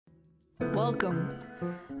Welcome.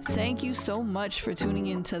 Thank you so much for tuning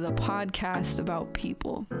into the podcast about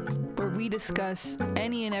people, where we discuss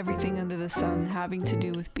any and everything under the sun having to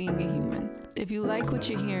do with being a human. If you like what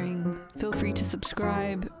you're hearing, feel free to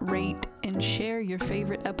subscribe, rate, and share your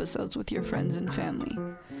favorite episodes with your friends and family.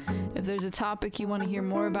 If there's a topic you want to hear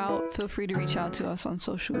more about, feel free to reach out to us on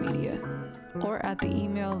social media or at the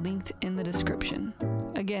email linked in the description.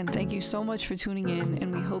 Again, thank you so much for tuning in,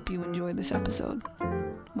 and we hope you enjoy this episode.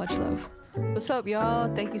 Much love. What's up,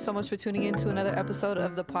 y'all? Thank you so much for tuning in to another episode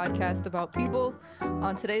of the podcast about people.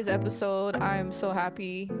 On today's episode, I'm so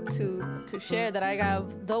happy to share that I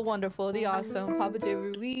have the wonderful, the awesome Papa J.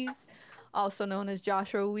 Ruiz, also known as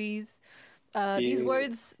Joshua Ruiz. These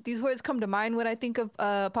words come to mind when I think of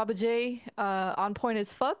Papa J. On point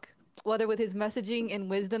as fuck, whether with his messaging and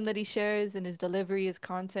wisdom that he shares and his delivery, his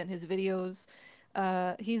content, his videos.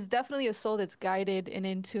 He's definitely a soul that's guided and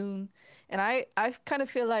in tune. And I kind of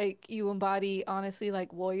feel like you embody, honestly,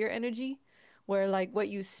 like warrior energy, where like what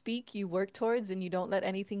you speak, you work towards, and you don't let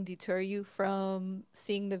anything deter you from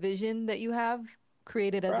seeing the vision that you have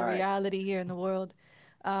created as a reality here in the world.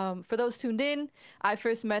 For those tuned in, I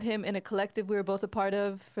first met him in a collective we were both a part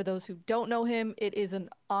of. For those who don't know him, it is an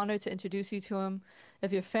honor to introduce you to him.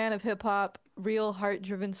 If you're a fan of hip hop, real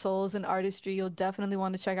heart-driven souls and artistry, you'll definitely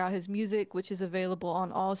want to check out his music, which is available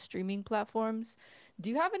on all streaming platforms. Do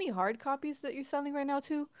you have any hard copies that you're selling right now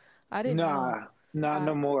too? I didn't know.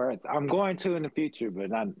 No more. I'm going to in the future, but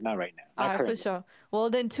not right now. All Not right, for currently. sure. Well,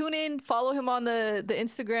 then tune in, follow him on the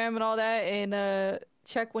Instagram and all that, and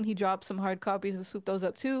check when he drops some hard copies and swoop those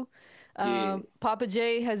up too. Yeah, Papa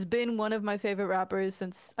J has been one of my favorite rappers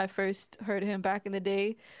since I first heard him back in the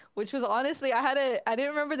day, which was honestly I didn't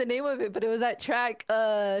remember the name of it, but it was that track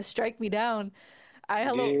 "Strike Me Down." yeah. I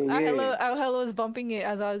hello was bumping it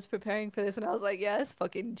as I was preparing for this, and I was like, yeah, it's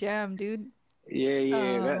fucking jam, dude. Yeah.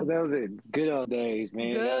 That Um, that was it. Good old days,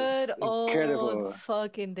 man. That Good was old incredible.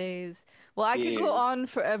 fucking days. Well, I could go Yeah. on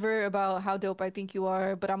forever about how dope I think you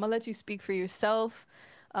are, but I'm gonna let you speak for yourself.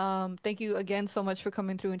 Thank you again so much for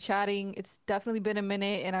coming through and chatting. It's definitely been a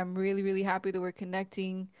minute, and I'm really, really happy that we're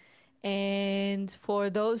connecting. And for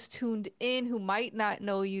those tuned in who might not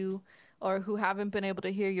know you or who haven't been able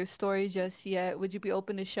to hear your story just yet, would you be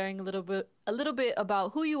open to sharing a little bit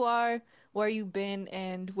about who you are, where you've been,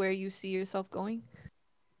 and where you see yourself going?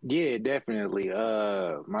 Yeah, definitely.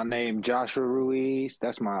 My name Joshua Ruiz.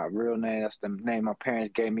 That's my real name. That's the name my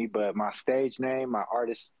parents gave me. But my stage name, my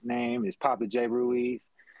artist name is Papa J. Ruiz.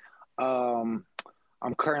 Um,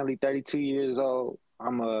 I'm currently 32 years old.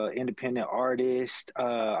 I'm a independent artist.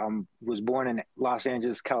 I was born in Los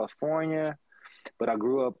Angeles, California, but I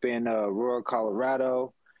grew up in rural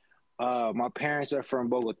Colorado. My parents are from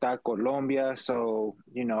Bogota, Colombia, so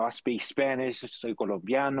I speak Spanish. Soy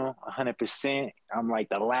colombiano, 100%. I'm like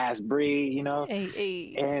the last breed, Hey,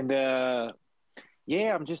 hey. and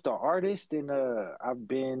yeah, I'm just an artist, and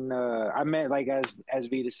I met, like, as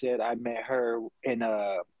Vita said, I met her in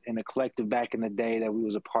a collective back in the day that we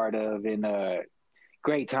was a part of, in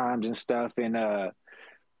great times and stuff, and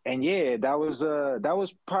yeah, that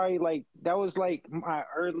was probably like that was like my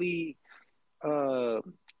early uh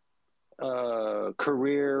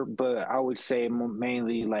career, but I would say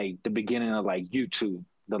mainly like the beginning of like YouTube,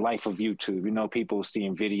 the life of YouTube. People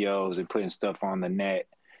seeing videos and putting stuff on the net,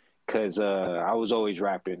 because I was always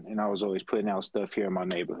rapping and I was always putting out stuff here in my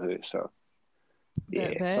neighborhood. So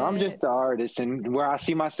Bet, yeah, so I'm just bet. the artist, and where I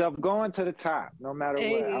see myself going to the top, no matter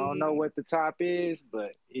what. I don't know Hey. what the top is,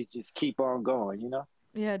 but it just keep on going.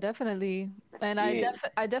 Yeah, definitely. And Yeah,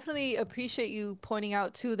 I definitely appreciate you pointing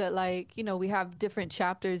out too that like, we have different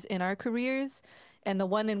chapters in our careers, and the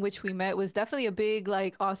one in which we met was definitely a big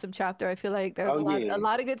like awesome chapter. I feel like there was oh a yeah,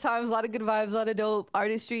 lot of good times, a lot of good vibes, a lot of dope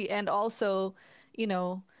artistry, and also, you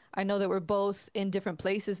know, I know that we're both in different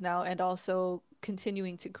places now and also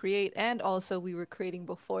continuing to create, and also we were creating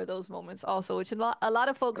before those moments also, which a lot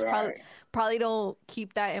of folks right, probably don't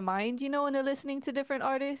keep that in mind, when they're listening to different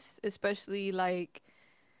artists, especially like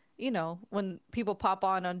when people pop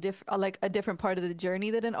on like a different part of the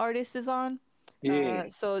journey that an artist is on. yeah,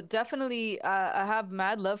 So definitely, I have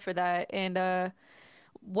mad love for that. And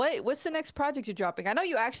what's the next project you're dropping? I know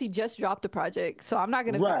you actually just dropped a project, so I'm not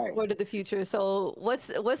gonna fast right. forward to the future. So what's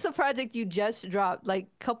the project you just dropped like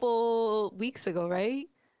couple weeks ago, right?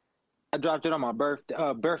 I dropped it on my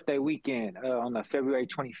birthday weekend, on the February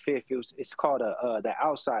 25th. It's called the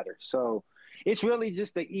Outsider. So it's really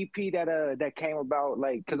just the EP that came about,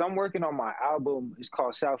 like, because I'm working on my album. It's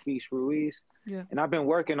called Southeast Ruiz, Yeah. and I've been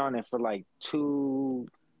working on it for like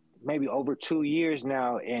maybe over 2 years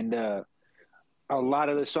now. And a lot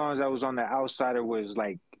of the songs that was on the Outsider was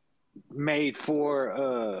like made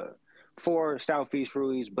for for Southeast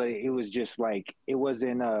Ruiz, but it was just like it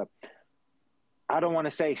wasn't. I don't want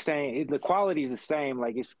to say same. The quality is the same.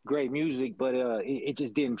 Like it's great music, but it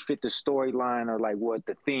just didn't fit the storyline or like what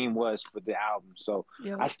the theme was for the album. So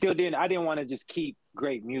I Yep. still didn't. I didn't want to just keep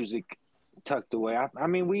great music tucked away. I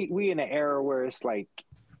mean, we in an era where it's like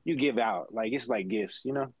you give out, like it's like gifts,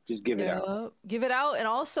 just give it out. Yeah. Give it out. And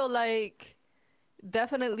also, like,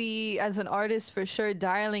 definitely as an artist, for sure,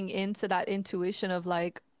 dialing into that intuition of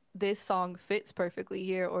like, this song fits perfectly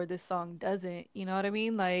here or this song doesn't. You know what I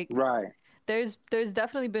mean? Like, Right. there's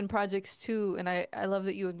definitely been projects too, and I love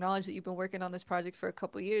that you acknowledge that you've been working on this project for a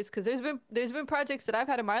couple years, because there's been projects that I've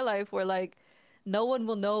had in my life where like no one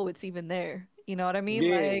will know it's even there. You know what I mean?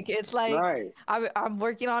 Yeah. Like it's like Right. I'm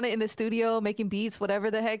working on it in the studio, making beats,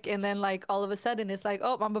 whatever the heck, and then like all of a sudden it's like,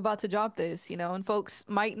 oh, I'm about to drop this, and folks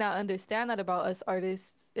might not understand that about us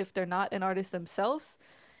artists if they're not an artist themselves.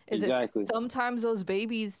 Is it Exactly. sometimes those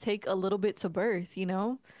babies take a little bit to birth,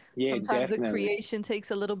 Yeah. sometimes the Definitely. creation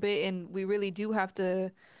takes a little bit, and we really do have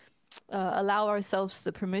to allow ourselves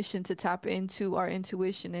the permission to tap into our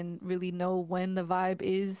intuition and really know when the vibe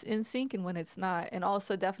is in sync and when it's not. And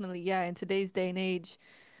also, definitely, yeah, in today's day and age,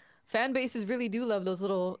 fan bases really do love those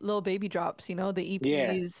little baby drops, the Yeah.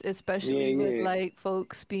 EPs, Yeah. especially with Yeah. like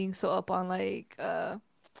folks being so up on like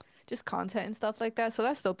just content and stuff like that. So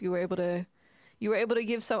that's dope. You were able to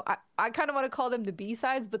give some. I kind of want to call them the B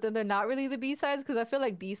sides, but then they're not really the B sides, because I feel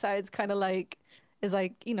like B sides kind of like is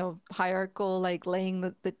like hierarchical, like laying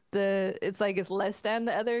the it's like it's less than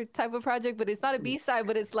the other type of project, but it's not a B side,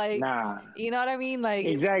 but it's like, Nah. you know what I mean? Like,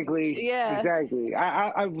 Exactly, yeah, exactly.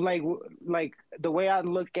 I like the way I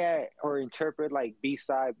look at or interpret like B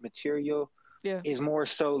side material yeah, is more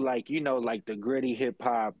so like like the gritty hip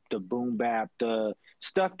hop, the boom bap, the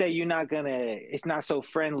stuff that you're not gonna. It's not so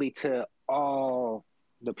friendly to all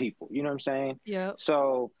the people. You know what I'm saying? yeah.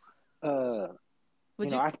 So, uh,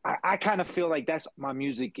 Would you? I kind of feel like that's my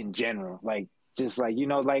music in general. Like just like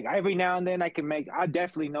like every now and then I can make. I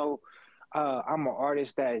definitely know. I'm an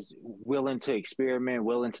artist that is willing to experiment,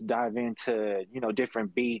 willing to dive into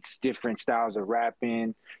different beats, different styles of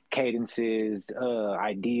rapping, cadences,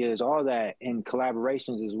 ideas, all that, and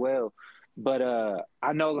collaborations as well. But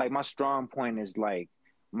I know like my strong point is like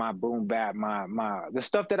my boom bap, my the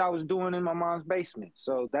stuff that I was doing in my mom's basement.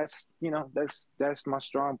 So that's that's my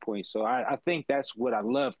strong point. So I think that's what I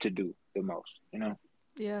love to do the most.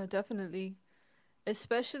 Yeah, definitely.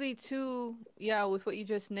 Especially too, yeah, with what you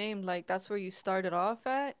just named, like that's where you started off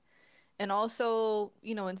at. And also,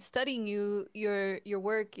 in studying your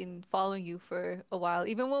work and following you for a while,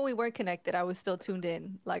 even when we weren't connected, I was still tuned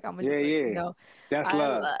in. Like I'm gonna Yeah, just let you yeah. know, That's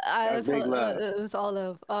love. That's big love. that's all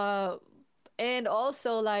of. And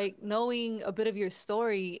also like knowing a bit of your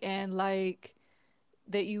story, and like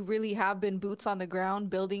that you really have been boots on the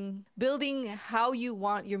ground, building how you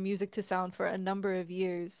want your music to sound for a number of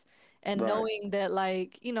years, and Right. knowing that,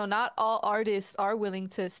 like, not all artists are willing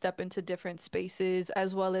to step into different spaces,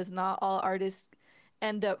 as well as not all artists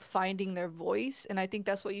end up finding their voice. And I think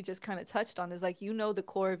that's what you just kind of touched on, is like, the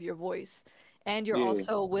core of your voice, and you're Yeah.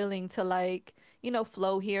 also willing to like,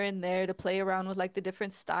 flow here and there, to play around with like the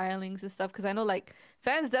different stylings and stuff, because I know like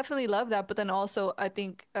fans definitely love that. But then also, I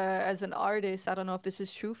think as an artist, I don't know if this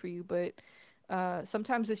is true for you, but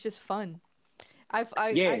sometimes it's just fun.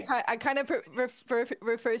 Yeah. I kind of refer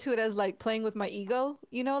to it as like playing with my ego,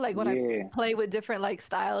 like when I Yeah. play with different like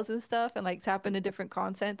styles and stuff, and like tap into different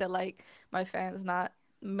content that like my fans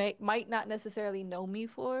might not necessarily know me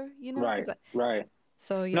for, Right. Right.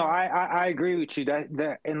 so No, yeah. I agree with you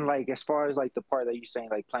that and like as far as like the part that you saying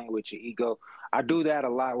like playing with your ego, I do that a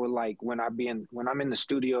lot with like when I'm in the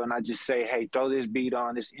studio and I just say, hey, throw this beat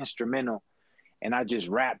on this instrumental, and I just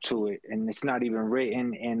rap to it, and it's not even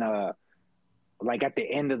written, and like at the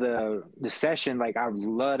end of the session, like I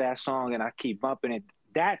love that song and I keep bumping it.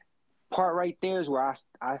 That part right there is where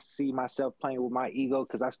I see myself playing with my ego,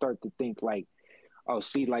 because I start to think like, oh,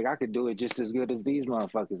 see, like I could do it just as good as these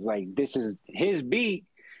motherfuckers. Like this is his beat,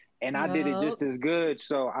 and I did it Yep. just as good.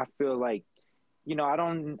 So I feel like, I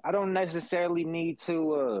don't necessarily need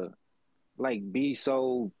to like be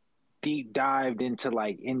so deep dived into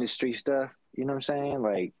like industry stuff. You know what I'm saying?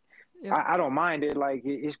 Like Yep. I don't mind it. Like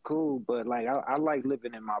it's cool, but like I like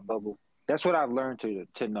living in my bubble. That's what I've learned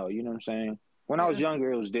to know. You know what I'm saying? When I was Yeah.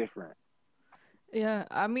 younger, it was different. Yeah,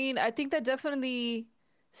 I mean, I think that definitely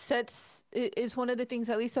is one of the things,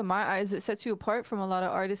 at least in my eyes, that sets you apart from a lot of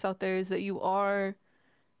artists out there, is that you are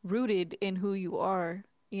rooted in who you are,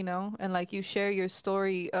 and like you share your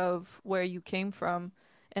story of where you came from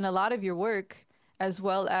in a lot of your work. as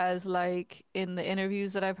well as like in the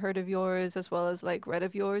interviews that I've heard of yours, as well as like read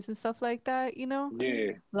of yours and stuff like that, you know?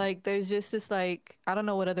 Yeah. Like there's just this like I don't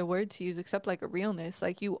know what other word to use except like a realness.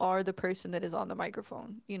 Like you are the person that is on the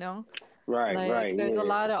microphone, you know? Right. Like Right. there's a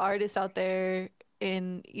Yeah. lot of artists out there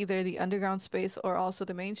in either the underground space or also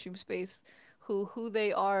the mainstream space who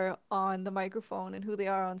they are on the microphone and who they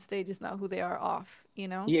are on stage is not who they are off, you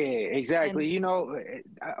know? Yeah. Exactly. And You know.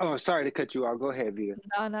 Oh, sorry to cut you off. Go ahead, Via.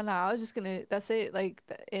 no, no, no. I was just gonna. That's it. Like,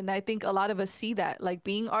 and I think a lot of us see that. Like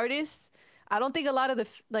being artists. I don't think a lot of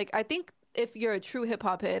like. I think if you're a true hip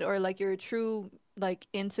hop head or like you're a true like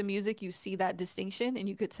into music, you see that distinction and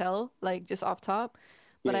you could tell like just off top.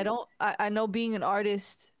 But I Yeah. don't. I know being an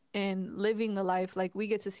artist and living the life like we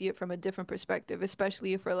get to see it from a different perspective,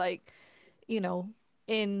 especially if we're like you know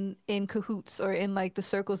in cahoots or in like the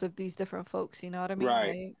circles of these different folks. You know what I mean? Right.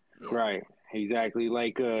 Like, yeah. Right. Exactly.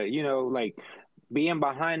 Like you know, like being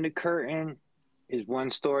behind the curtain is one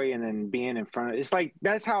story, and then being in front of it's like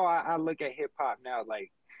that's how I look at hip hop now.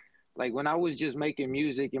 Like when I was just making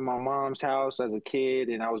music in my mom's house as a kid,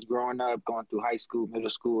 and I was growing up, going through high school, middle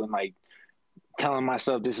school, and like telling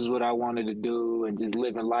myself this is what I wanted to do, and just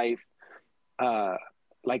living life. Uh,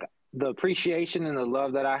 like the appreciation and the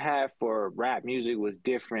love that I have for rap music was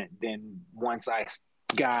different than once I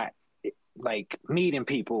got like meeting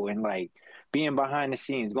people and like being behind the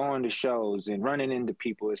scenes, going to shows and running into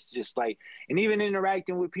people. It's just like, and even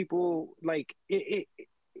interacting with people, like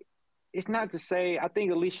it's not to say, I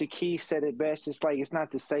think Alicia Keys said it best. It's like, it's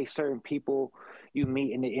not to say certain people you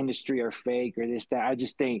meet in the industry are fake or this, that. I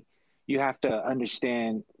just think you have to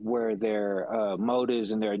understand where their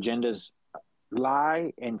motives and their agendas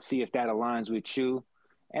lie and see if that aligns with you.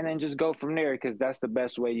 And then just go from there because that's the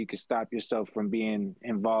best way you can stop yourself from being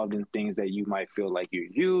involved in things that you might feel like you're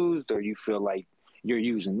used or you feel like you're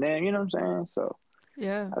using them. You know what I'm saying? So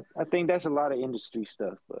Yeah. I think that's a lot of industry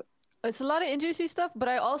stuff. But It's a lot of interesting stuff, but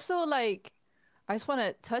I also like I just want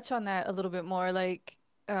to touch on that a little bit more like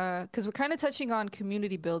cuz we're kind of touching on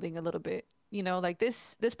community building a little bit. You know, like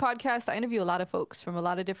this podcast I interview a lot of folks from a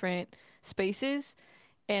lot of different spaces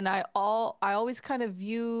and I always kind of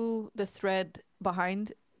view the thread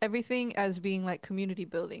behind everything as being like community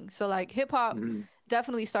building. So like hip hop mm-hmm.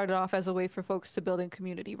 definitely started off as a way for folks to build in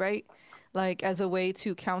community, right? Like as a way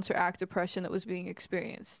to counteract oppression that was being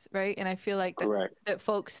experienced, right? And I feel like Correct. that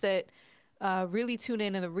folks that really tune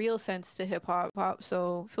in a real sense to hip hop.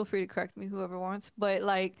 So feel free to correct me, whoever wants. But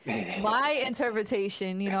like my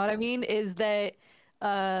interpretation, you know what I mean, is that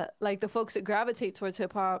like the folks that gravitate towards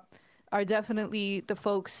hip hop are definitely the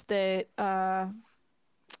folks that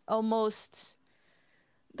almost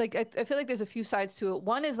like I feel like there's a few sides to it.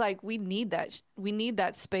 One is like we need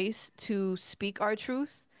that space to speak our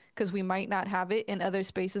truth because we might not have it in other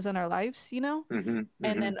spaces in our lives, you know? mm-hmm. And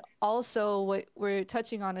Mm-hmm. then also what we're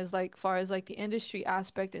touching on is like far as like the industry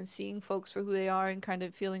aspect and seeing folks for who they are and kind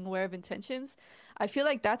of feeling aware of intentions. I feel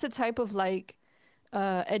like that's a type of like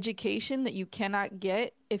education that you cannot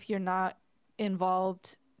get if you're not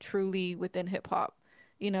involved truly within hip hop.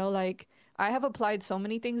 You know, like I have applied so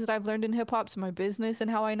many things that I've learned in hip hop to my business and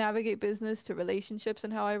how I navigate business, to relationships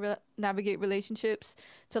and how I navigate relationships,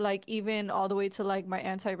 to like even all the way to like my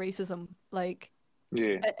anti-racism like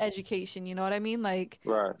Yeah. education. You know what I mean? Like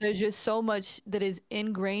Right. there's just so much that is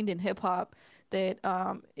ingrained in hip hop that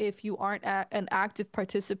if you aren't an active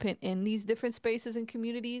participant in these different spaces and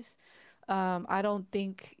communities, I don't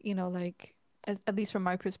think, you know, like, at least from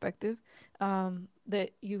my perspective,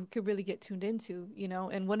 that you could really get tuned into, you know?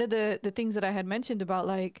 And one of the things that I had mentioned about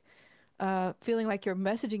like feeling like your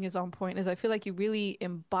messaging is on point is I feel like you really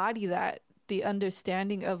embody that, the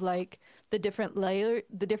understanding of like the different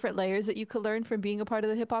layers that you could learn from being a part of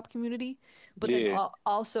the hip hop community, but then Yeah.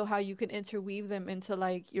 also how you can interweave them into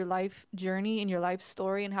like your life journey and your life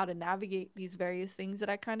story and how to navigate these various things that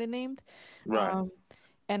I kind of named. Right. Um,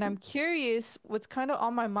 and I'm curious, what's kind of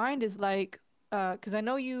on my mind is like, because I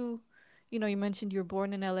know you know, you mentioned you were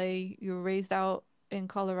born in LA, you were raised out in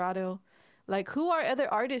Colorado. Like, who are other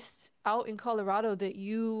artists out in Colorado that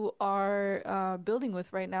you are building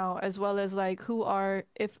with right now, as well as like who are,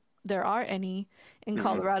 if there are any in Mm-hmm.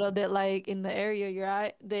 Colorado that like in the area you're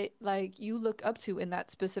at that like you look up to in that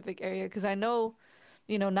specific area? Because I know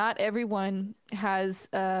you know, not everyone has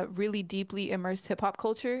a really deeply immersed hip hop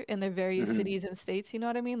culture in their various Mm-hmm. cities and states. You know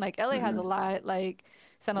what I mean? Like LA has a Mm-hmm. lot. Like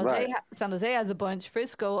Right. San Jose has a bunch.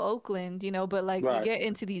 Frisco, Oakland. You know, but like we Right. get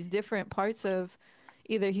into these different parts of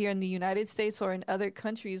either here in the United States or in other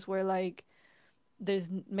countries where like there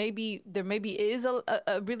maybe is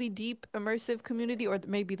a really deep immersive community or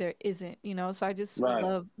maybe there isn't. You know, so I just would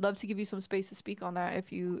Right. love to give you some space to speak on that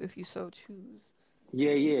if you so choose.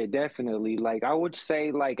 Yeah, definitely. Like I would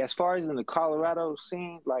say, like as far as in the Colorado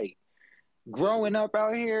scene, like growing up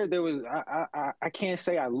out here, there was I can't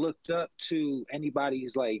say I looked up to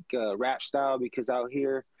anybody's like rap style because out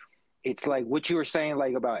here it's like what you were saying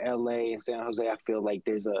like about LA and San Jose. I feel like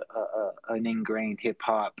there's an ingrained hip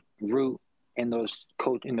hop root in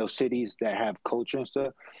in those cities that have culture and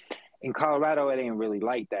stuff. In Colorado, it ain't really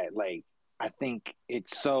like that. Like, I think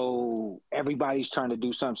it's so everybody's trying to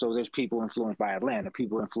do something. So there's people influenced by Atlanta,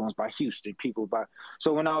 people influenced by Houston, people by.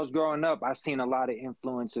 So when I was growing up, I seen a lot of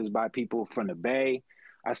influences by people from the Bay.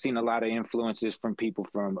 I seen a lot of influences from people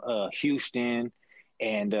from Houston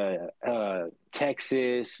and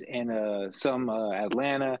Texas and some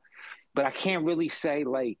Atlanta. But I can't really say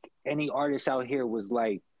like any artist out here was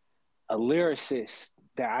like a lyricist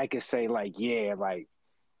that I could say like, yeah, like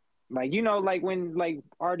you know, like when like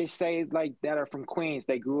artists say like that are from Queens,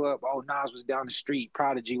 they grew up. Oh, Nas was down the street,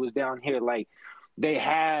 Prodigy was down here. Like they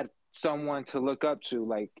had someone to look up to.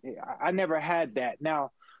 Like I never had that.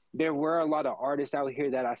 Now there were a lot of artists out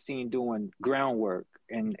here that I seen doing groundwork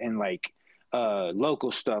and like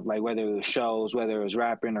local stuff, like whether it was shows, whether it was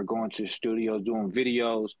rapping or going to the studios doing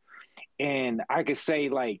videos. And I could say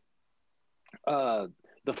like uh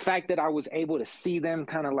the fact that I was able to see them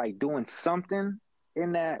kind of like doing something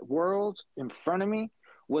in that world in front of me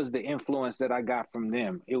was the influence that I got from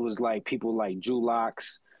them. It was like people like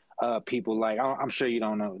Julox, people like I'm sure you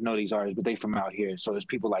don't know these artists, but they from out here. So there's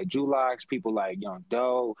people like Julox, people like Young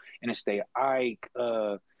Doe, Interstate Ike.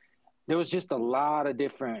 There was just a lot of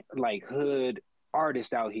different like hood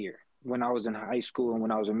artists out here when I was in high school and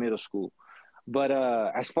when I was in middle school. But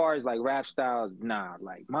as far as like rap styles, nah.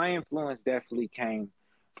 Like my influence definitely came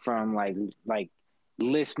from like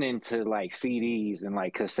listening to like CDs and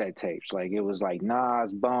like cassette tapes. Like it was like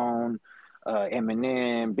Nas, Bone,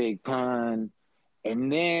 Eminem, Big Pun,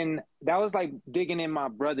 and then that was like digging in my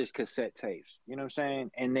brother's cassette tapes. You know what I'm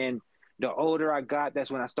saying? And then the older I got, that's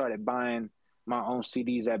when I started buying my own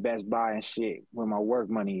CDs at Best Buy and shit with my work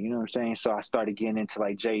money. You know what I'm saying? So I started getting into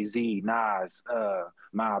like Jay-Z, Nas,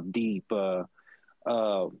 Mobb Deep,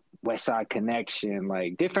 uh West Side Connection,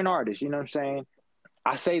 like different artists, you know what I'm saying?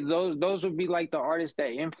 I say those would be like the artists that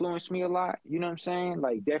influenced me a lot, you know what I'm saying?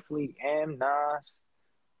 Like definitely Nas,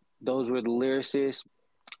 those were the lyricists.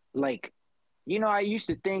 Like, you know, I used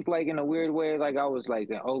to think like in a weird way, like I was like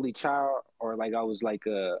an only child or like I was like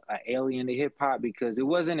a alien to hip hop because it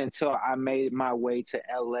wasn't until I made my way to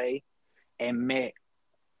LA and met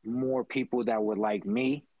more people that were like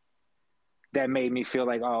me that made me feel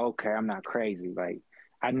like, oh, okay, I'm not crazy. Like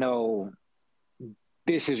I know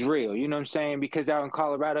this is real. You know what I'm saying? Because out in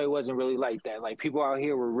Colorado, it wasn't really like that. Like people out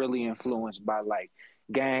here were really influenced by like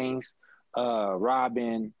gangs,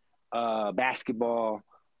 robbing, basketball,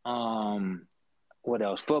 what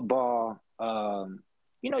else? Football,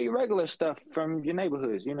 you know, your regular stuff from your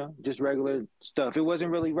neighborhoods, you know, just regular stuff. It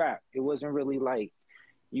wasn't really rap. It wasn't really like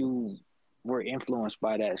you were influenced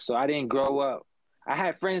by that. So I didn't grow up. I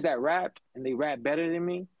had friends that rapped and they rapped better than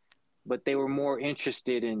me, but they were more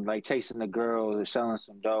interested in like chasing the girls or selling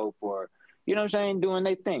some dope or you know what I'm saying, doing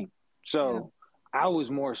their thing. Yeah. So I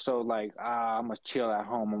was more so like, I'm gonna chill at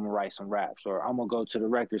home, I'm gonna write some raps, or I'm gonna go to the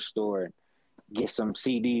record store and get some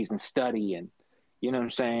CDs and study and you know what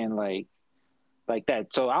I'm saying, like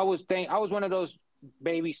that. So I was one of those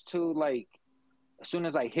babies too, like as soon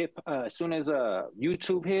as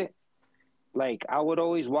YouTube hit, like I would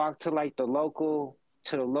always walk to like the local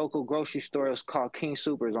grocery store. It's called King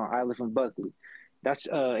Supers on Iliff and Buckley. That's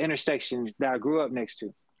intersections that I grew up next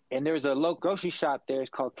to. And there's a local grocery shop there. It's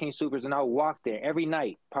called King Supers, and I would walk there every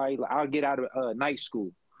night. Probably I'll get out of night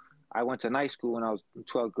school. I went to night school when I was in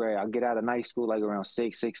 12th grade. I'll get out of night school like around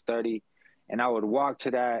 6:30, and I would walk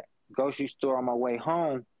to that grocery store on my way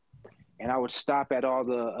home, and I would stop at all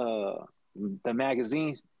the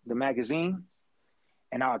magazine,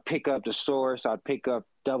 and I would pick up the Source, I'd pick up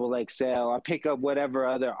Double XL, I'd pick up whatever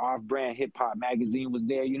other off-brand hip hop magazine was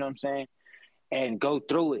there, you know what I'm saying, and go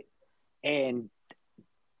through it. And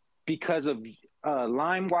because of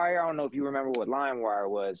LimeWire, I don't know if you remember what LimeWire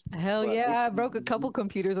was, Hell but yeah, I broke a couple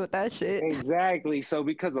computers with that shit. exactly. So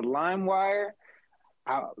because of LimeWire,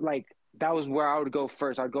 I like that was where I would go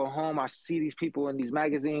first. I'd go home, I see these people in these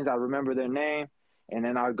magazines, I remember their name, and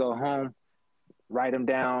then I'd go home, write them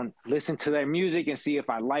down, listen to their music, and see if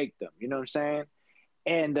I liked them. You know what I'm saying?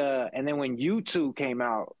 And then when YouTube came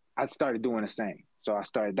out, I started doing the same. So I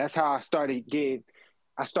started. That's how I started getting.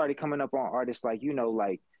 I started coming up on artists like you know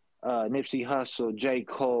like Nipsey Hussle, J.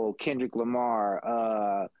 Cole, Kendrick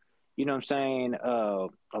Lamar. You know what I'm saying? A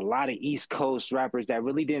lot of East Coast rappers that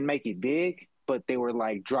really didn't make it big, but they were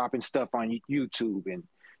like dropping stuff on YouTube and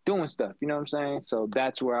doing stuff. You know what I'm saying? So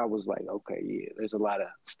that's where I was like, okay, yeah, there's a lot of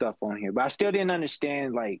stuff on here, but I still didn't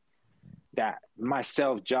understand like that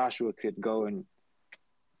myself, Joshua, could go and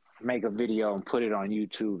make a video and put it on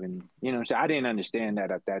YouTube, and you know what I'm saying. I didn't understand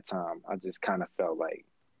that at that time. I just kind of felt like,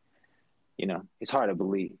 it's hard to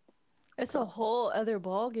believe. It's a So whole other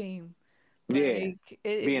ball game. yeah, Like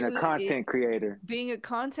it being a really content creator. being a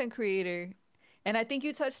content creator. And I think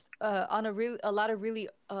you touched on a lot of really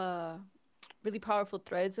powerful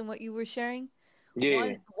threads in what you were sharing.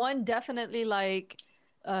 Yeah. One definitely like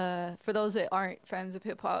for those that aren't fans of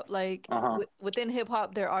hip hop, like Uh huh. within hip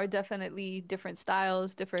hop there are definitely different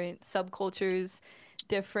styles, different subcultures,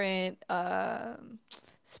 different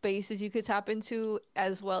spaces you could tap into,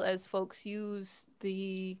 as well as folks use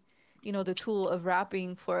the tool of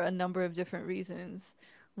rapping for a number of different reasons.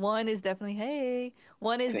 One is definitely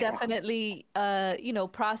one is definitely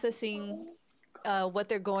processing what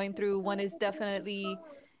they're going through. One is definitely,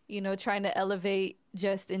 trying to elevate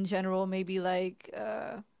just in general, maybe like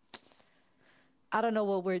I don't know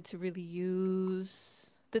what word to really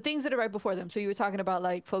use. The things that are right before them. So you were talking about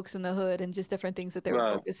like folks in the hood and just different things that they were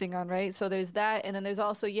Right. focusing on, right? So there's that, and then there's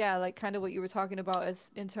also, yeah, like kind of what you were talking about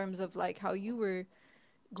as in terms of like how you were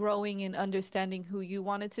growing and understanding who you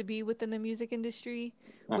wanted to be within the music industry,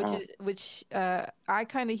 Uh huh. which I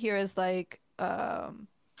kind of hear as like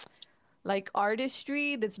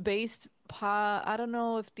artistry that's based I don't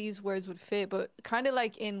know if these words would fit, but kind of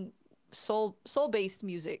like in soul based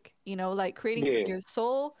music, like creating from Yeah. your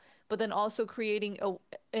soul, but then also creating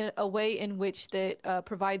a way in which that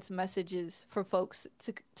provides messages for folks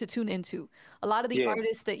to tune into. A lot of the Yeah.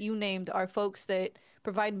 artists that you named are folks that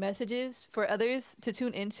provide messages for others to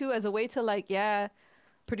tune into as a way to like, yeah,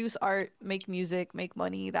 produce art, make music, make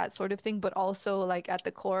money, that sort of thing. But also, like, at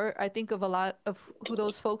the core, I think of a lot of who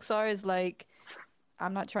those folks are is like,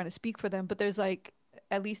 I'm not trying to speak for them, but there's like,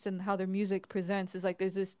 at least in how their music presents, is like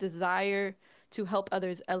there's this desire to help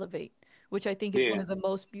others elevate, which I think is one Yeah. of the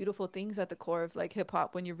most beautiful things at the core of like hip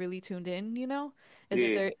hop when you're really tuned in, is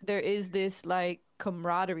that Yeah. there is this like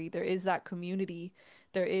camaraderie, there is that community,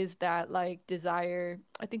 there is that like desire.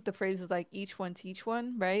 I think the phrase is like each one teach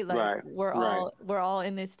one, right? Like Right. we're Right. all we're all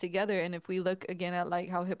in this together. And if we look again at like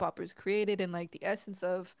how hip hop was created and like the essence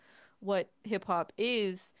of what hip hop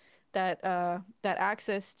is, that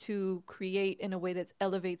access to create in a way that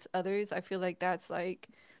elevates others, I feel like that's like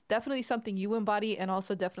definitely something you embody, and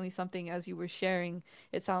also definitely something, as you were sharing,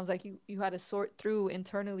 it sounds like you had to sort through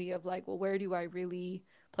internally of like, well, where do I really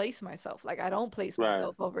place myself? Like I don't place Right.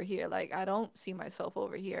 myself over here, like I don't see myself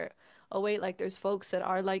over here. Oh wait, like there's folks that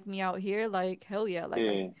are like me out here, like hell yeah, like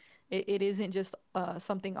I Yeah. it isn't just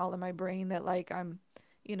something all in my brain that like I'm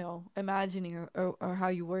imagining, or how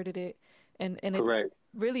you worded it. And it's Correct.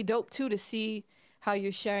 really dope too to see how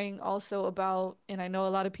you're sharing also about, and I know a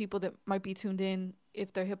lot of people that might be tuned in,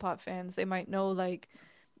 if they're hip hop fans, they might know like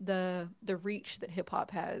the reach that hip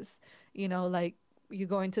hop has. Like you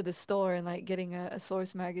going to the store and like getting a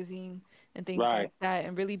Source magazine and things like Right. that,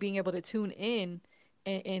 and really being able to tune in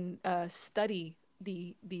and study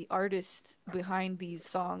the artists behind these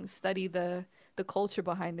songs, study the culture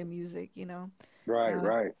behind the music. Right. Uh,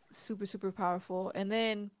 Right. Super super powerful. And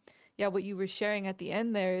then, yeah, what you were sharing at the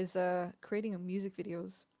end there is creating a music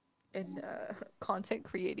videos and content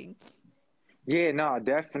creating. Yeah. No.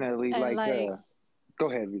 Definitely. And Like. like, Go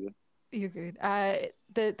ahead, Vita. you're good.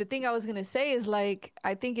 The thing I was gonna say is like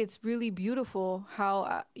I think it's really beautiful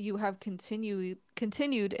how you have continued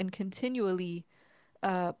and continually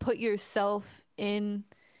put yourself in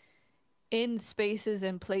spaces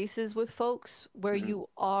and places with folks where Hmm. you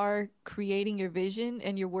are creating your vision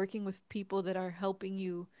and you're working with people that are helping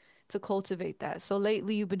you to cultivate that. So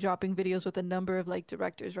lately you've been dropping videos with a number of like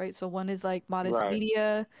directors, right? So one is like Modest Right.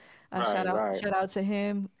 Media. Right. Right. Shout out to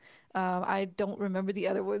him. I don't remember the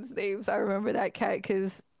other one's names. I remember that cat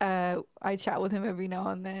because I chat with him every now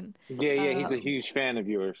and then. Yeah. Yeah. He's a Um, huge fan of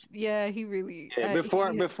yours. yeah, he really Yeah,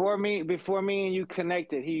 before he before me and you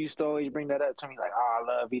connected, he used to always bring that up to me, like, "Oh,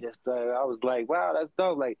 I love Vita stuff." I was like, "Wow, that's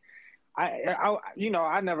dope." Like,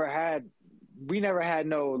 I never had, we never had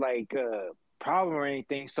no like problem or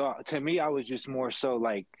anything. So to me, I was just more so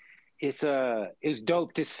like, it's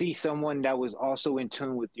dope to see someone that was also in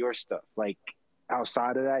tune with your stuff, like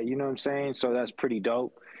outside of that. You know what I'm saying? So that's pretty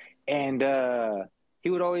dope. And he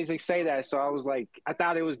would always like, say that. So I was like, I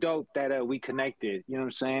thought it was dope that we connected. You know what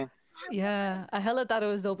I'm saying? Yeah, I hella thought it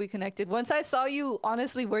was dope we connected. Once I saw you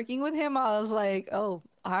honestly working with him, I was like, oh,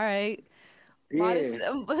 all right. Modest,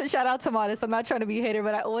 Yeah, shout out to Modest. I'm not trying to be a hater,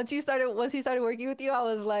 but once he started working with you, I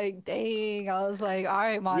was like, dang. I was like, all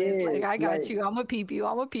right, Modest, yeah, like I got like you. I'm gonna peep you.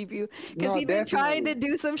 I'm gonna peep you, because no, he'd been trying to definitely.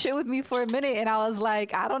 do some shit with me for a minute, and I was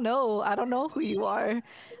like, I don't know who you are.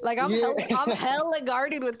 Like Yeah, I'm hella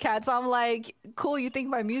guarded with cats. I'm like, cool, you think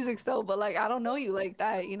my music's dope, but like I don't know you like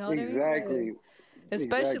that. You know what I mean? Like, exactly,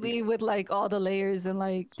 exactly. especially with like all the layers and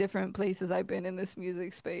like different places I've been in this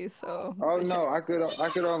music space. So Oh no, I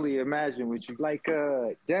could only imagine with you. Like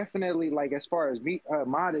definitely like as far as me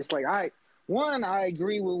modest, like I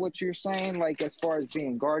agree with what you're saying, like as far as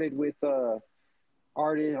being guarded with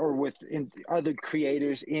artists or with other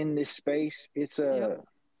creators in this space. yep,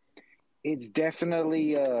 It's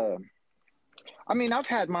definitely I mean, I've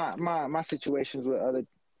had my situations with other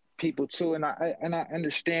people too, and I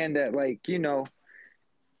understand that, like,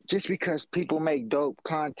 just because people make dope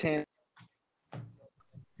content,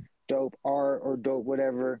 dope art, or dope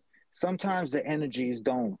whatever, sometimes the energies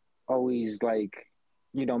don't always, like,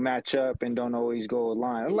 match up and don't always go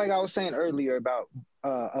align. Like I was saying earlier about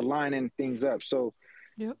aligning things up. So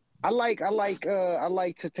yep. I like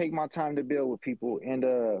to take my time to build with people.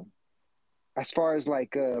 And as far as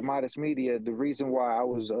like Modest Media, the reason why I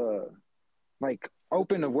was like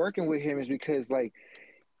open to working with him is because, like,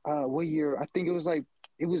 what year? I think it was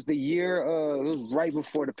the year it was right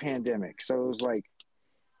before the pandemic. So it was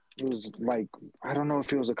like I don't know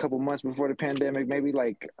if it was a couple months before the pandemic, maybe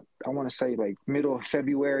like I want to say like middle of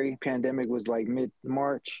February. Pandemic was like mid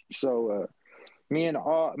March. So me and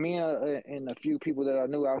a few people that I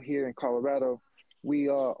knew out here in Colorado, we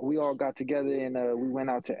all got together and we went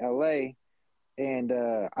out to LA. And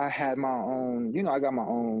I had my own, I got my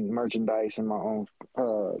own merchandise and my own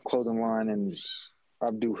clothing line, and I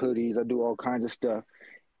do hoodies, I do all kinds of stuff.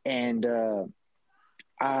 And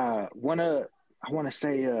I wanna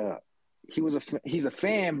say he's a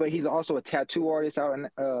fan, but he's also a tattoo artist out in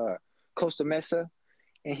Costa Mesa.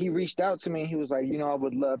 And he reached out to me and he was like, I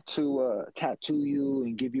would love to tattoo you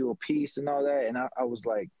and give you a piece and all that. And I was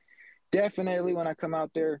like, definitely when I come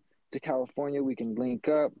out there to California, we can link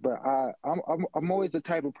up. But I'm always the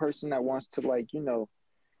type of person that wants to, like,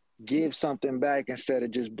 give something back instead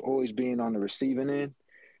of just always being on the receiving end.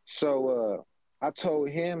 So I told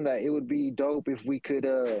him that it would be dope if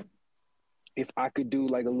I could do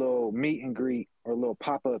like a little meet and greet or a little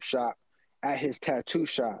pop up shop at his tattoo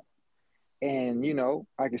shop. And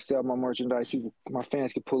I could sell my merchandise. People, my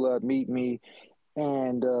fans could pull up, meet me,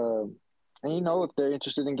 and if they're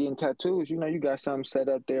interested in getting tattoos, you got something set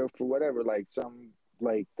up there for whatever, like something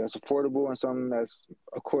like that's affordable and something that's,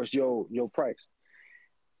 of course, your price.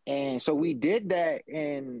 And so we did that,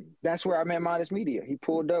 and that's where I met Modest Media. He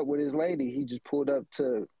pulled up with his lady. He just pulled up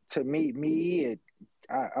to meet me, and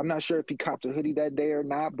I'm not sure if he copped a hoodie that day or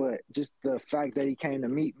not, but just the fact that he came to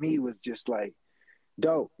meet me was just like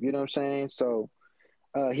dope. You know what I'm saying? So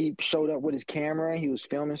he showed up with his camera. He was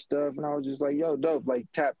filming stuff, and I was just like, "Yo, dope! Like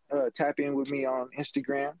tap in with me on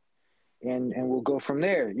Instagram, and we'll go from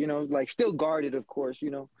there." Like still guarded, of course.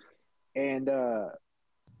 And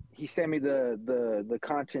he sent me the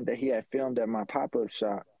content that he had filmed at my pop up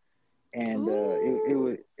shop, and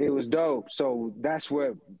Ooh. it was dope. So that's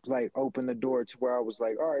what, like, opened the door to where I was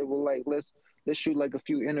like, all right, well, like, let's shoot like a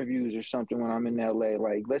few interviews or something when I'm in LA.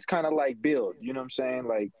 Like, let's kind of like build. You know what I'm saying?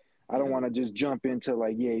 Like, I don't Yeah. want to just jump into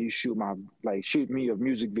like, yeah, you shoot me a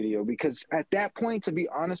music video, because at that point, to be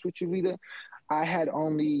honest with you, Vita, I had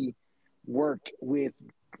only worked with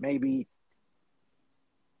maybe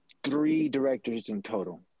three directors in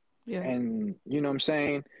total. Yeah. And you know what I'm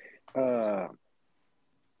saying? Uh,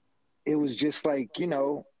 it was just like,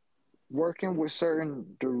 working with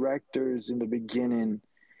certain directors in the beginning,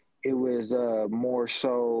 it was more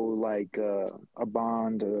so like a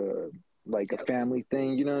bond, like a Yep. family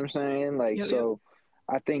thing. You know what I'm saying? Like, Yep. Yep. so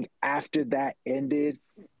I think after that ended,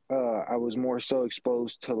 I was more so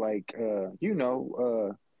exposed to like,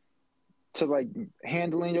 to like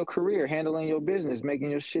handling your career, handling your business,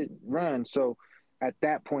 making your shit run. So at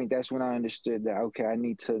that point, that's when I understood that, okay, I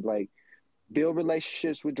need to like build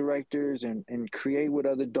relationships with directors and create with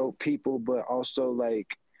other dope people, but also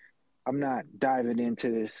like I'm not diving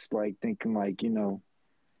into this like thinking like,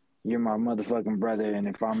 you're my motherfucking brother, and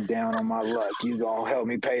if I'm down on my luck, you gonna help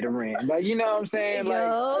me pay the rent. Like, you know what I'm saying? Like,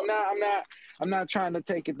 Yo. I'm not trying to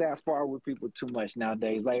take it that far with people too much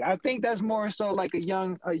nowadays. Like, I think that's more so like a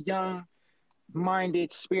young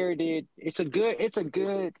minded, spirited. It's a good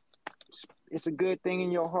thing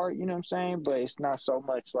in your heart, you know what I'm saying? But it's not so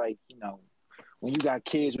much like, when you got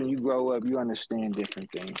kids, when you grow up, you understand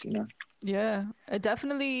different things. Yeah.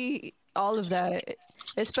 Definitely all of that,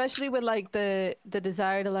 especially with like the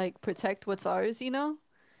desire to like protect what's ours.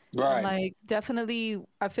 And Right. like definitely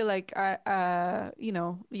I feel like you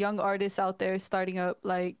know, young artists out there starting up,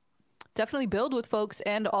 like definitely build with folks,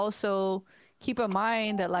 and also keep in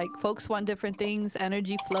mind that like folks want different things,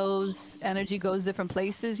 energy flows, energy goes different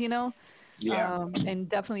places, you know. Yeah. And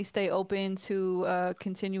definitely stay open to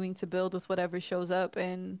continuing to build with whatever shows up,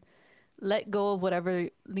 and let go of whatever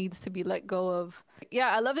needs to be let go of. Yeah,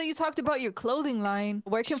 I love that you talked about your clothing line.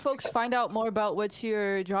 Where can folks find out more about what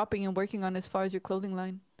you're dropping and working on as far as your clothing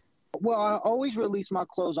line? Well, I always release my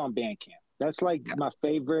clothes on Bandcamp. That's like Yeah. my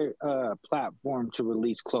favorite platform to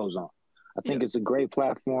release clothes on. I think Yep. it's a great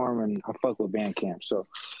platform, and I fuck with Bandcamp. So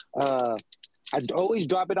uh, I always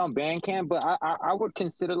drop it on Bandcamp, but I would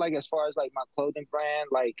consider, like, as far as like my clothing brand,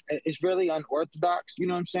 like it's really unorthodox. You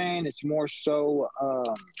know what I'm saying? It's more so.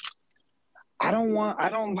 I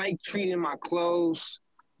don't like treating my clothes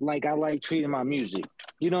like I like treating my music.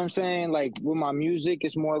 You know what I'm saying? Like with my music,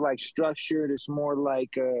 it's more like structured. It's more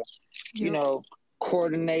like you Yep. know,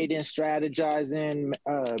 coordinating, strategizing,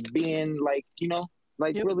 being like,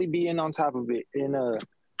 like Yep. really being on top of it. And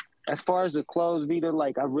as far as the clothes, Vita,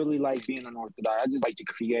 like I really like being unorthodox. I just like to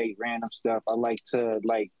create random stuff. I like to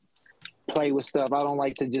like play with stuff. I don't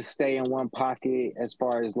like to just stay in one pocket as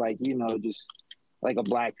far as like, just like a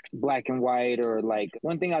black and white. Or like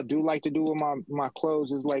one thing I do like to do with my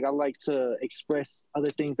clothes is like I like to express other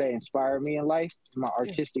things that inspire me in life, my Yeah.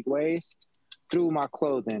 artistic ways, through my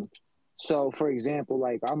clothing. So for example,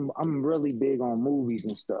 like I'm really big on movies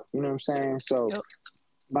and stuff. You know what I'm saying? So Yep.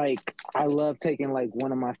 like I love taking like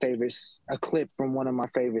one of my favorites, a clip from one of my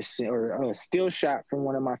favorites, or a still shot from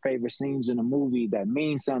one of my favorite scenes in a movie that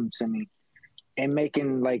means something to me, and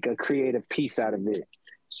making like a creative piece out of it,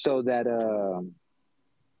 so that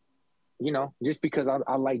just because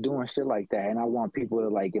I like doing shit like that, and I want people to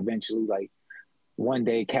like eventually like one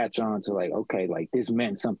day catch on to like, okay, like this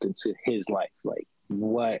meant something to his life. Like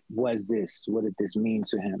what was this? What did this mean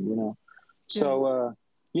to him? Yeah. So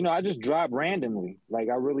I just drop randomly. Like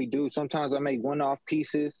I really do. Sometimes I make one-off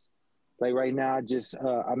pieces. Like right now,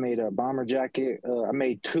 I made a bomber jacket. I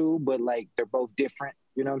made two, but like they're both different.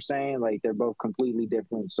 You know what I'm saying? Like they're both completely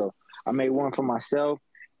different. So I made one for myself,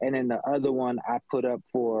 and then the other one I put up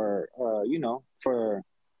for for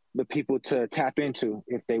the people to tap into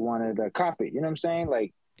if they wanted to copy. You know what I'm saying?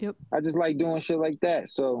 Like Yep. I just like doing shit like that.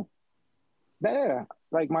 So yeah,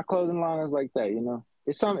 like my clothing line is like that.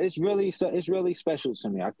 It's really special to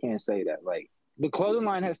me. I can't say that. Like the clothing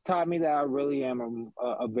line has taught me that I really am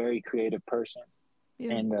a very creative person,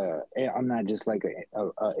 Yeah. and I'm not just like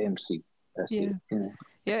a MC. That's Yeah. it.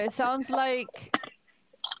 Yeah. It sounds like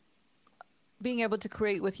being able to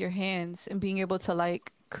create with your hands and being able to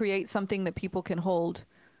like create something that people can hold,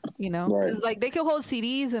 you know, Right. because like they can hold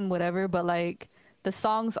CDs and whatever, but like the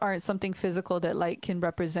songs aren't something physical that like can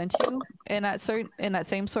represent you in that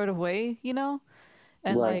same sort of way, you know.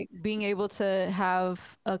 And Right. like being able to have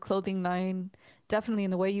a clothing line, definitely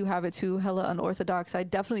in the way you have it too, hella unorthodox. I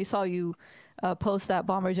definitely saw you post that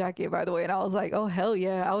bomber jacket, by the way, and I was like, oh hell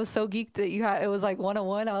yeah. I was so geeked that you had it was like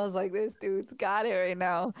 101. I was like, this dude's got it right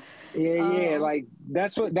now. Yeah, yeah. um Like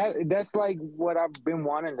that's like what I've been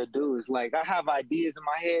wanting to do. Is like I have ideas in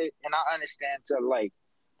my head, and I understand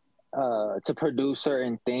to produce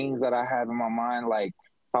certain things that I have in my mind. Like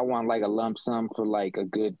if I want like a lump sum for like a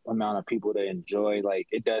good amount of people to enjoy, like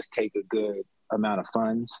it does take a good amount of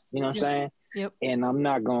funds. You know what I'm yep. saying? Yep. And I'm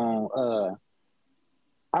not going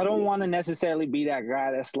I don't want to necessarily be that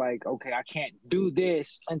guy that's like, okay, I can't do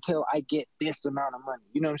this until I get this amount of money.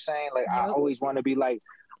 You know what I'm saying? Like I Yep. always want to be like,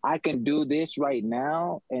 I can do this right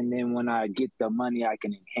now, and then when I get the money, I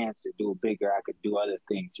can enhance it, do it bigger. I could do other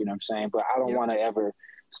things. You know what I'm saying? But I don't Yep. want to ever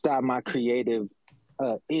stop my creative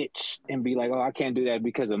itch and be like, oh, I can't do that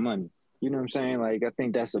because of money. You know what I'm saying? Like I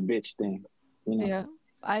think that's a bitch thing. You know? Yeah,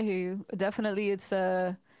 I hear you. Definitely, it's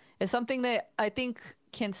something that I think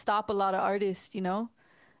can stop a lot of artists. You know,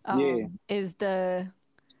 Yeah. is the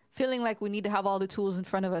feeling like we need to have all the tools in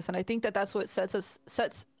front of us, and I think that that's what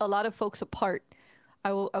sets a lot of folks apart.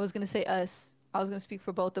 I was gonna say us. I was gonna speak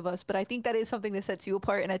for both of us, but I think that is something that sets you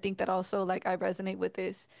apart, and I think that also like I resonate with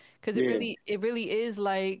this because Yeah. it really is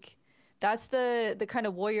like that's the kind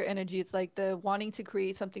of warrior energy. It's like the wanting to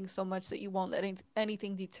create something so much that you won't let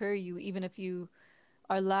anything deter you, even if you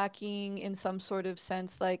are lacking in some sort of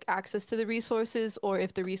sense, like access to the resources, or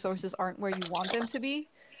if the resources aren't where you want them to be.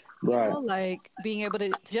 You Right. know, like being able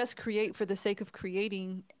to just create for the sake of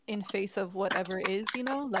creating in face of whatever is, you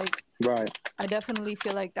know, like Right. I definitely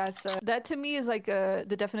feel like that to me is like the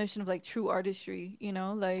definition of like true artistry, you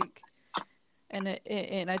know, like And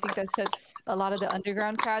I think that sets a lot of the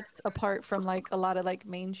underground cats apart from like a lot of like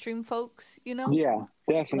mainstream folks, you know? Yeah, Like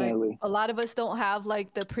definitely. a lot of us don't have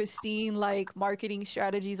like the pristine like marketing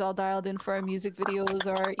strategies all dialed in for our music videos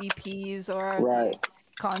or our EPs or our Right,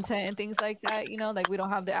 content and things like that, you know? Like we don't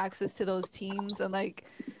have the access to those teams and like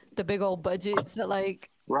the big old budgets that like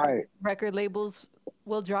right. record labels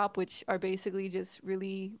will drop, which are basically just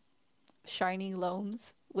really shiny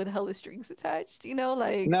loans with hella strings attached, you know?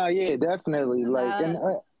 Like No, yeah, definitely. Like, and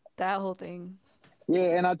that that whole thing.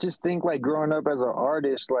 yeah, and I just think like growing up as an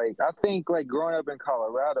artist, like I think like growing up in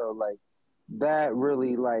Colorado, like that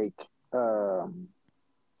really like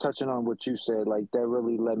touching on what you said, like that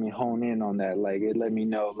really let me hone in on that. Like it let me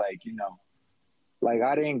know, like, like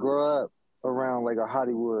I didn't grow up around like a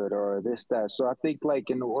Hollywood or this, that. So I think like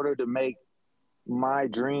in order to make my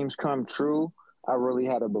dreams come true, I really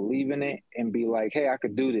had to believe in it and be like, hey, I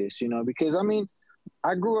could do this, because I mean,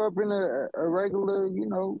 I grew up in a regular,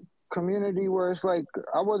 community where it's like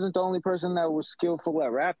I wasn't the only person that was skillful at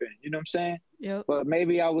rapping, you know what I'm saying? Yep. But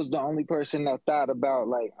maybe I was the only person that thought about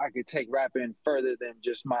like I could take rapping further than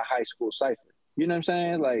just my high school cipher. You know what I'm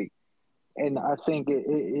saying? Like, and I think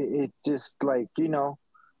it just like,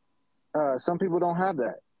 some people don't have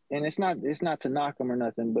that. And it's not to knock them or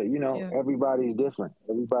nothing, but Yeah. everybody's different.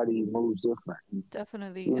 Everybody moves different.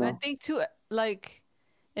 Definitely. You And I know, think too, like,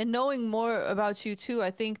 and knowing more about you too,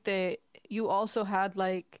 I think that you also had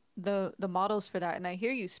like the models for that. And I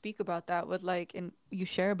hear you speak about that with like, and you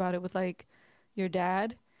share about it with like your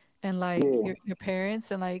dad and like yeah, your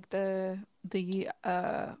parents and like the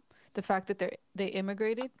fact that they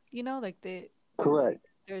immigrated, you know, like correct.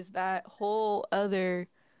 there's that whole other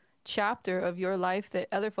chapter of your life that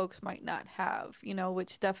other folks might not have, you know,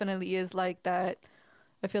 which definitely is like that.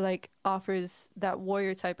 I feel like offers that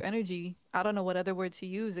warrior type energy. I don't know what other word to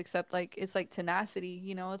use except like it's like tenacity,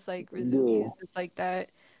 you know, it's like Yeah, resilience. It's like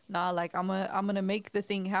that, nah, like I'm gonna make the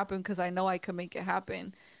thing happen because I know I can make it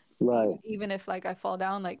happen. right. Even if like I fall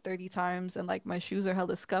down like 30 times and like my shoes are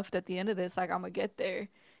hella scuffed at the end of this, like I'm gonna get there,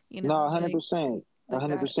 you No, know, 100%, like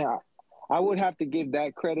that. 100%. I would have to give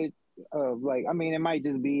that credit of like, I mean, it might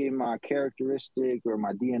just be in my characteristic or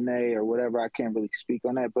my DNA or whatever. I can't really speak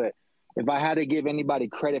on that, but if I had to give anybody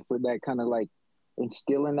credit for that kind of like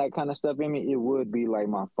instilling that kind of stuff in me, it would be like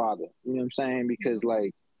my father. You know what I'm saying? Because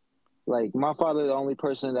like my father, the only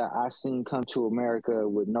person that I seen come to America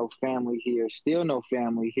with no family here, still no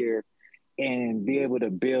family here, and be able to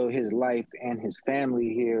build his life and his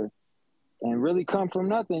family here and really come from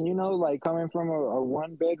nothing, like coming from a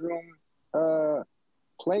one bedroom uh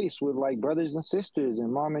place with like brothers and sisters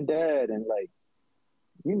and mom and dad and like,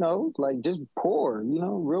 like just poor,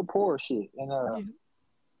 real poor shit. And Yeah.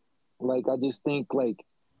 like I just think like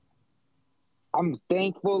I'm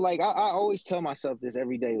thankful. Like I always tell myself this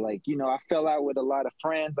every day. Like, I fell out with a lot of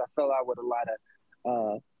friends. I fell out with a lot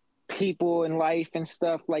of people in life and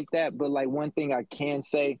stuff like that. But like one thing I can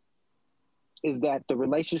say is that the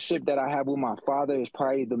relationship that I have with my father is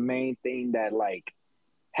probably the main thing that like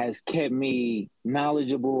has kept me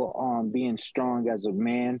knowledgeable on being strong as a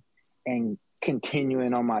man and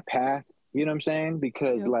continuing on my path. You know what I'm saying?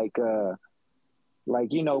 Because Yep.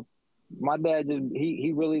 like my dad just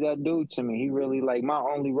he really that dude to me. He really like my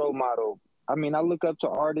only role model. I mean, I look up to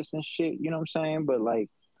artists and shit, you know what I'm saying? But like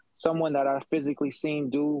someone that I physically seen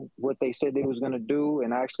do what they said they was gonna do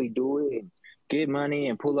and actually do it and get money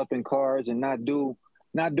and pull up in cars and not do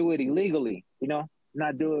it illegally,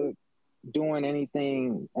 not do it doing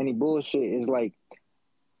any bullshit is like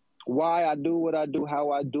why I do what I do,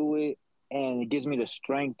 how I do it, and it gives me the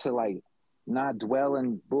strength to like not dwell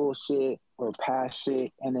in bullshit or past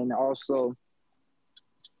shit. And then also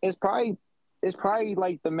it's probably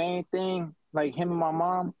like the main thing, like him and my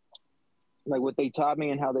mom, like what they taught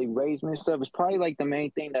me and how they raised me and stuff, is probably like the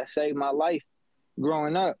main thing that saved my life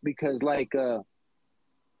growing up because like I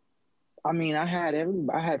mean I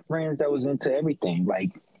had friends that was into everything,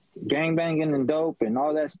 like gang banging and dope and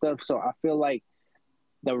all that stuff. So I feel like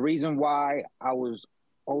the reason why I was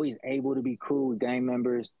always able to be cool with gang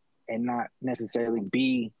members and not necessarily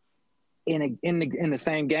be in the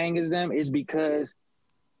same gang as them is because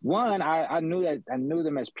one, I knew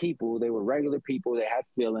them as people. They were regular people. They had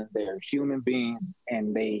feelings. They're human beings,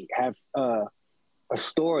 and they have a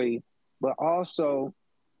story. But also,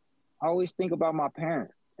 I always think about my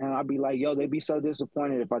parents, and I'd be like, "Yo, they'd be so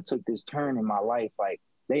disappointed if I took this turn in my life. Like,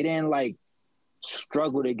 they didn't like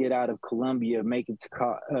struggle to get out of Colombia, make it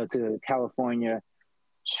to California,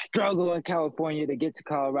 struggle in California to get to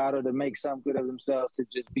Colorado to make something good of themselves to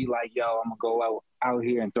just be like, yo, I'm gonna go out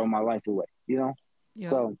here and throw my life away, Yep.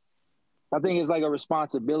 So I think it's like a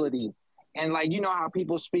responsibility And like, you know how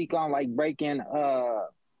people speak on like breaking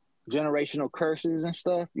generational curses and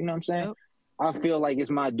stuff, you know what I'm saying? Yep. I feel like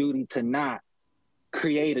it's my duty to not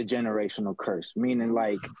create a generational curse, meaning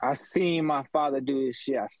like I seen my father do this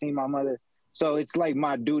shit, I seen my mother, so it's like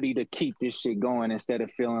my duty to keep this shit going instead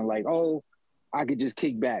of feeling like, oh, I could just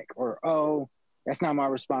kick back, or oh, that's not my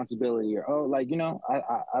responsibility, or oh, like, you know,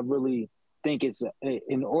 I really think it's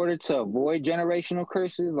in order to avoid generational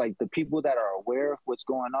curses, like the people that are aware of what's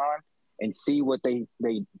going on and see what they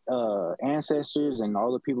ancestors and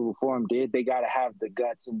all the people before them did, they got to have the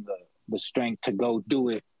guts and the strength to go do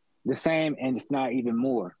it the same, and if not even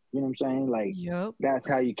more. You know what I'm saying? Like, Yep. that's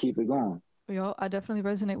how you keep it going. Yo, I definitely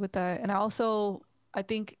resonate with that. And I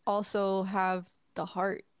think also have the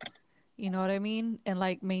heart, you know what I mean? And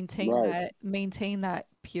like Right. maintain that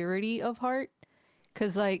purity of heart.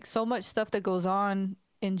 Cause like so much stuff that goes on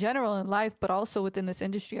in general in life, but also within this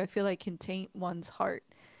industry, I feel like can taint one's heart.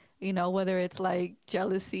 You know, whether it's like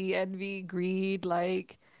jealousy, envy, greed,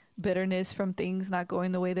 like bitterness from things not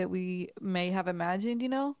going the way that we may have imagined, you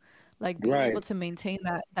know? Like being able Right. to maintain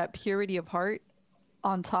that purity of heart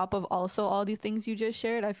on top of also all the things you just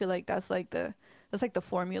shared, I feel like that's like the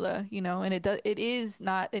formula, you know. And it is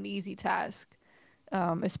not an easy task,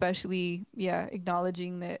 especially yeah,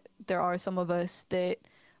 acknowledging that there are some of us that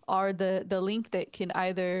are the link that can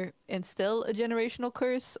either instill a generational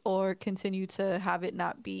curse or continue to have it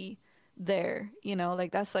not be there. You know,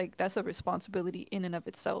 like that's a responsibility in and of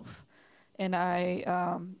itself. And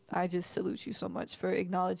I just salute you so much for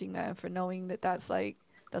acknowledging that and for knowing that that's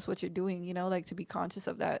what you're doing, you know, like to be conscious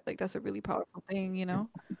of that. Like that's a really powerful thing, you know.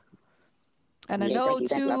 And I Yeah, know thank you.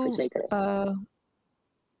 I too, appreciate that.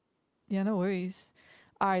 yeah, no worries.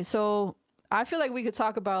 All right, so I feel like we could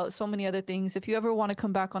talk about so many other things. If you ever want to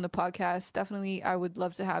come back on the podcast, definitely I would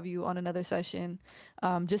love to have you on another session.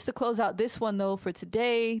 Just to close out this one though, for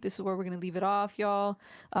today, this is where we're gonna leave it off, y'all.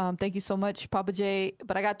 Thank you so much, Papa J.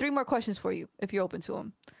 But I got three more questions for you, if you're open to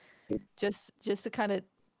them. Just to kind of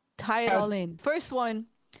tie it all Yes. in. First one,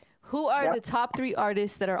 who are Yep. the top three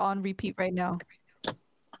artists that are on repeat right now?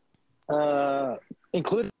 Uh,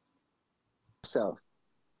 including myself.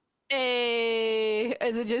 Hey,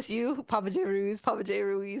 is it just you? Papa J. Ruiz, Papa J.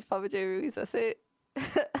 Ruiz, Papa J. Ruiz. That's it.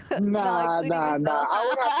 No, Nah, including nah, nah. yourself. I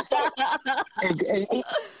would have to say,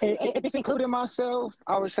 if it's including myself,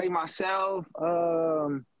 I would say myself.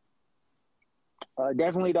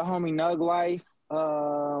 Definitely the homie Nug Life.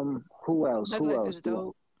 Who else? Nug Who Life else? is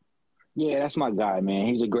dope. Yeah, that's my guy, man.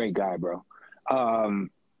 He's a great guy, bro. Um,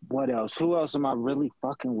 what else? Who else am I really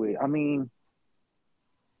fucking with? I mean,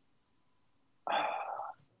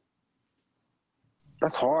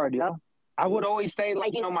 that's hard, yo. I would always say,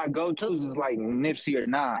 like, you know, my go-tos is like Nipsey or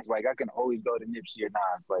Nas. Like, I can always go to Nipsey or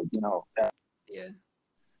Nas, like, you know, Yeah.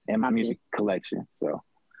 in my music collection. So,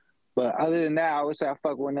 but other than that, I would say I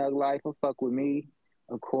fuck with Nug Life. I fuck with me,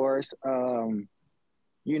 of course.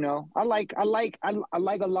 You know, I like a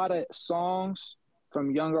lot of songs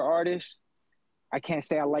from younger artists. I can't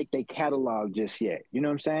say I like their catalog just yet. You know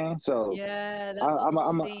what I'm saying? So Yeah, I, that's a whole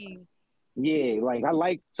I'm a, thing. yeah, like I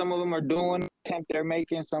like some of them are doing attempt they're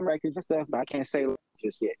making some records and stuff, but I can't say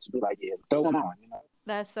just yet to be like, yeah, throw them on, you know?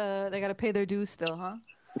 That's they gotta pay their dues still, huh?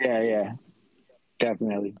 Yeah, yeah,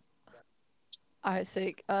 definitely. All right,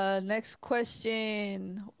 sick. Next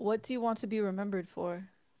question. What do you want to be remembered for?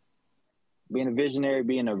 Being a visionary,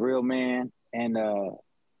 being a real man, and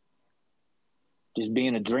just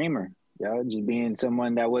being a dreamer. Just being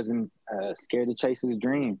someone that wasn't scared to chase his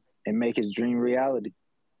dream and make his dream reality.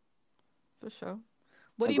 For sure.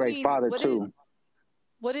 What A do you great mean? father too.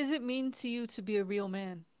 What does it mean to you to be a real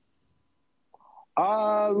man?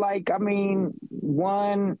 Like I mean,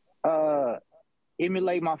 one,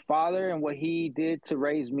 emulate my father and what he did to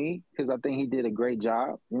raise me because I think he did a great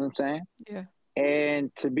job. You know what I'm saying? Yeah.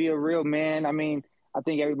 And to be a real man, I mean, I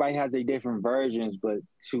think everybody has their different versions, but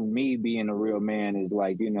to me, being a real man is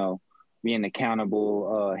like, you know, being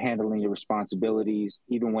accountable, handling your responsibilities,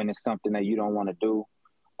 even when it's something that you don't want to do,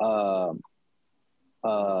 uh,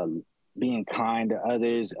 uh, being kind to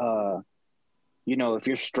others. You know, if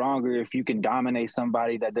you're stronger, if you can dominate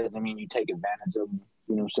somebody, that doesn't mean you take advantage of them.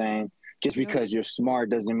 You know what I'm saying? Just Yep. because you're smart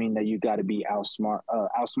doesn't mean that you got to be outsmart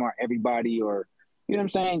everybody, or you know what I'm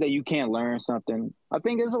saying, that you can't learn something. I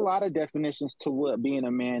think there's a lot of definitions to what being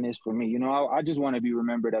a man is for me. You know, I just want to be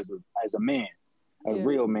remembered as a man, a Yeah.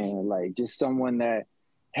 real man, like just someone that,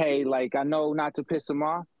 hey, like I know not to piss him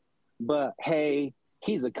off, but hey,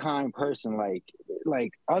 he's a kind person.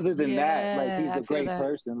 Like other than that, like Yeah, he's I a feel great that.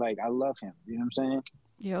 person. Like I love him. You know what I'm saying?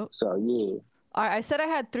 Yep. So yeah. I said I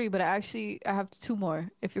had three, but I have two more.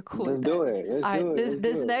 If you're cool Let's with that. do it. Let's All do right. it.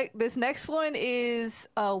 Let's do it. This next one is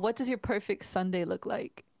what does your perfect Sunday look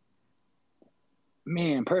like?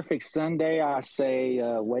 Man, perfect Sunday. I say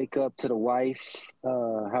wake up to the wife,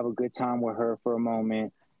 have a good time with her for a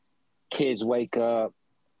moment. Kids wake up.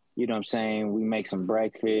 You know what I'm saying? We make some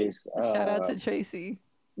breakfast. Shout out to Tracy.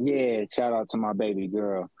 Yeah, shout out to my baby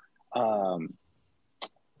girl. Um,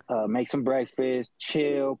 make some breakfast,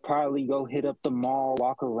 chill, probably go hit up the mall,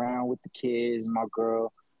 walk around with the kids, my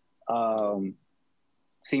girl, um,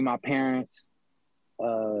 see my parents,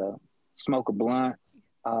 uh, smoke a blunt.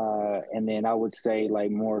 And then I would say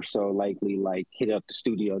like more so likely like hit up the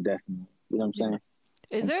studio definitely. You know what I'm Yeah. saying?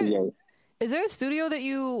 Is And there create. is there a studio that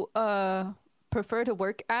you prefer to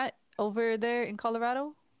work at over there in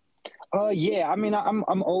Colorado? Yeah. I mean, I'm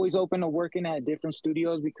always open to working at different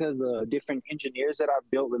studios because different engineers that I've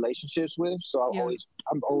built relationships with. So Yeah.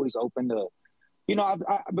 I'm always open to. You know,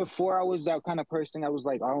 before I was that kind of person. I was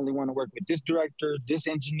like, I only want to work with this director, this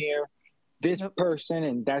engineer, this Yep. person,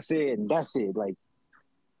 and that's it, and that's it. Like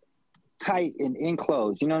tight and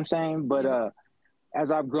enclosed. You know what I'm saying? But Yep.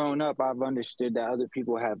 as I've grown up, I've understood that other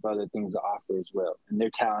people have other things to offer as well, and they're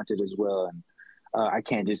talented as well. And I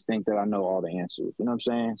can't just think that I know all the answers. You know what I'm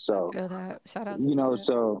saying? I So, feel that. Shout out to you know, that.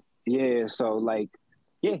 so yeah, so like,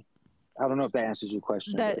 yeah, I don't know if that answers your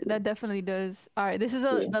question, but That definitely does. All right, this is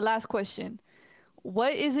yeah. the last question.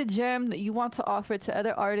 What is a gem that you want to offer to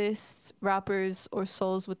other artists, rappers, or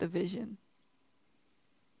souls with a vision?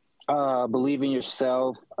 Believe in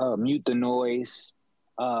yourself, mute the noise,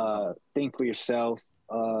 think for yourself,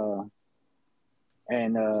 and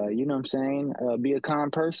you know what I'm saying? Be a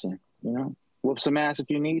kind person, you know? Whoop some ass if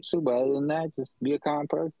you need to, but other than that, just be a kind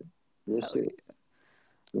person. Real Hell shit, yeah.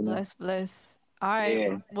 you know? Bless, bless. All right.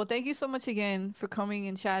 Yeah, Well, thank you so much again for coming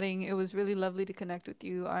and chatting. It was really lovely to connect with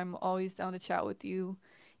you. I'm always down to chat with you,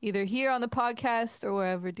 either here on the podcast or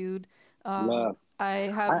wherever, dude. love. I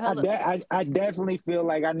have hella. I definitely feel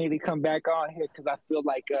like I need to come back on here because I feel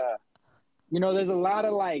like, you know, there's a lot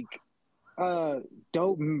of like uh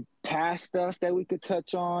dope past stuff that we could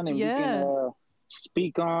touch on and we can Yeah.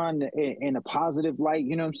 speak on in a positive light,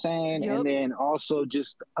 you know what I'm saying? And Yup. then also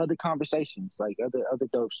just other conversations, like other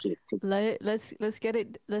dope shit. Cause Let's get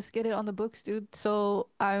it on the books, dude. So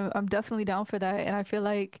I'm definitely down for that, and I feel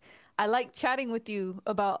like I like chatting with you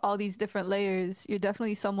about all these different layers. You're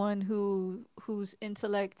definitely someone whose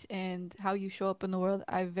intellect and how you show up in the world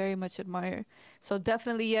I very much admire. So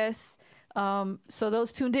definitely yes. So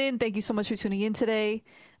those tuned in, thank you so much for tuning in today.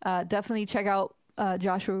 Definitely check out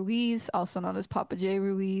Joshua Ruiz, also known as Papa J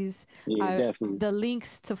Ruiz. yeah, definitely. The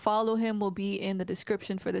links to follow him will be in the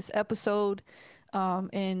description for this episode.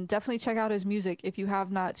 And definitely check out his music if you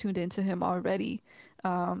have not tuned into him already.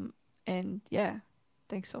 And yeah,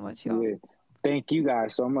 thanks so much, y'all. Yeah. Thank you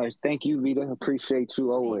guys so much. Thank you, Vita. Appreciate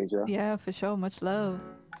you always, yo. Yeah, for sure. Much love.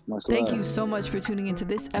 Much Thank love. you so much for tuning into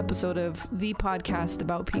this episode of The Podcast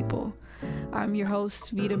About People. I'm your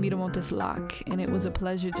host, Vita Miramontes Locke, and it was a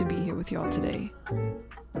pleasure to be here with y'all today.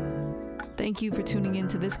 Thank you for tuning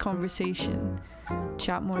into this conversation.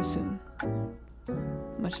 Chat more soon.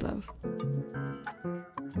 Much love.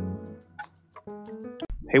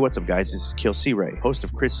 Hey, what's up, guys? This is Kill C Ray, host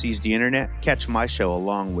of Chris Sees the Internet. Catch my show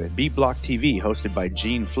along with B Block TV, hosted by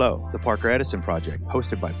Gene Flo, The Parker Edison Project,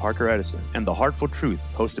 hosted by Parker Edison, and The Heartful Truth,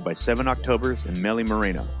 hosted by 7 Octobers and Melly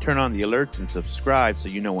Moreno. Turn on the alerts and subscribe so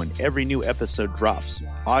you know when every new episode drops.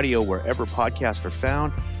 Audio wherever podcasts are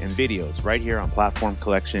found, and videos right here on Platform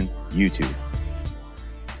Collection YouTube.